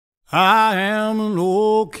I am an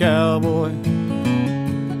old cowboy.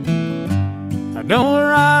 I don't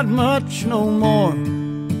ride much no more.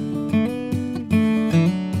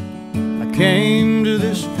 I came to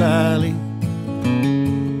this valley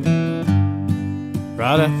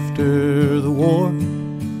right after the war,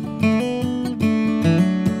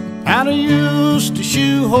 and I used to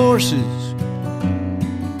shoe horses,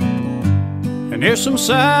 and there's some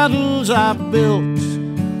saddles I built,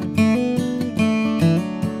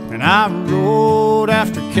 and I rode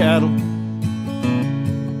after cattle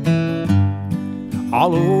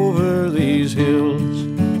all over these hills.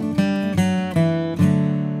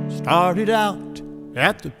 Started out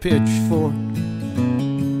at the pitchfork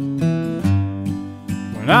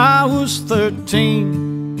when I was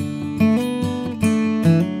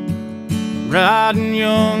 13, riding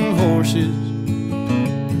young horses,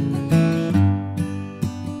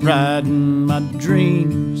 riding my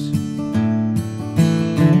dreams.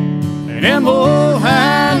 And them old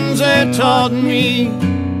hands, they taught me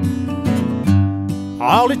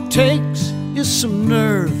all it takes is some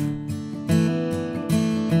nerve.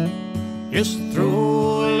 Just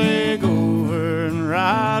throw a leg over and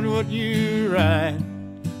ride what you ride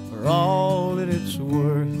for all that it's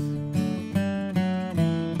worth.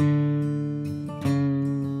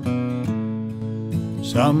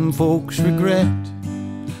 Some folks regret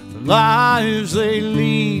the lives they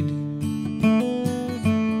lead.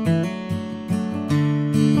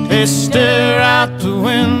 They stare out the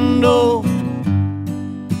window,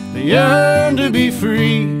 they yearn to be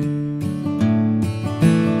free.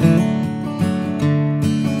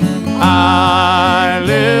 I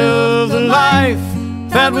live the life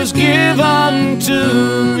that was given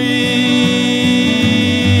to me,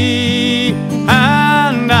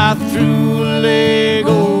 and I threw a leg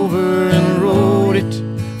over and rode it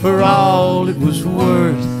for all it was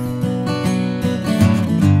worth.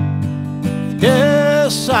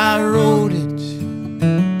 Yes, I rode it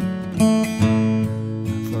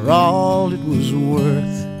for all it was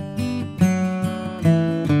worth.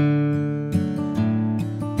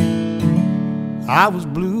 I was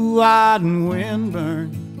blue-eyed and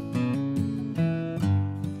windburned.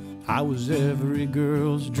 I was every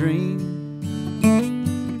girl's dream.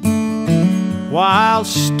 Wild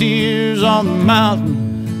steers on the mountain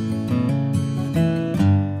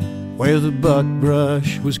where the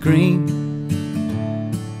buckbrush was green.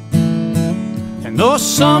 And though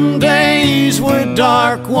some days were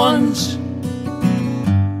dark ones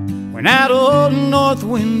when that old north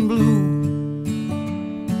wind blew,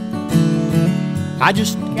 I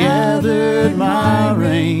just gathered my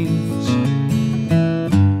reins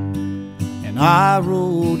and I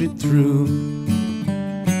rode it through.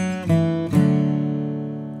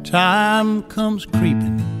 Time comes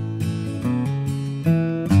creeping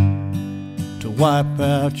to wipe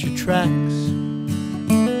out your tracks,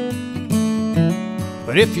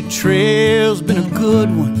 but if your trail's been a good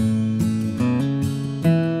one,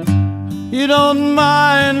 you don't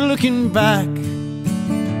mind looking back.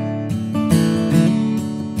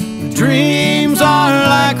 Dreams are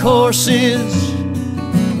like horses,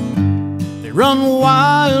 they run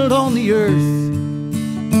wild on the earth.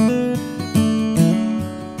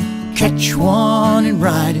 Catch one and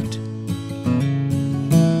ride it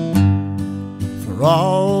for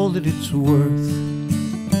all that it's worth.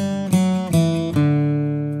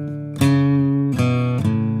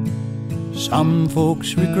 Some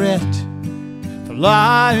folks regret the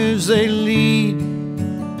lives they lead.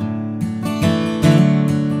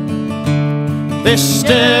 They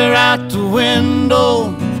stare out the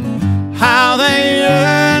window, how they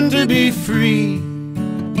yearn to be free.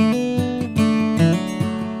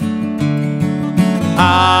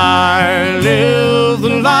 I live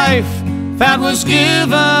the life that was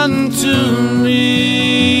given to me,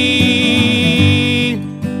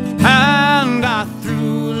 and I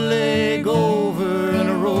threw a leg over and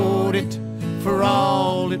I rode it for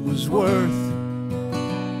all it was worth.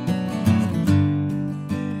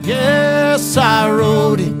 Yes, I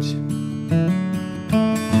rode it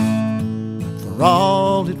for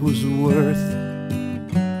all it was worth.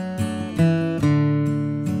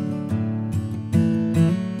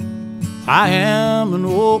 I am an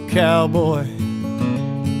old cowboy.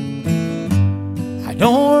 I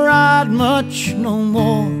don't ride much no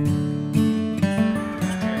more.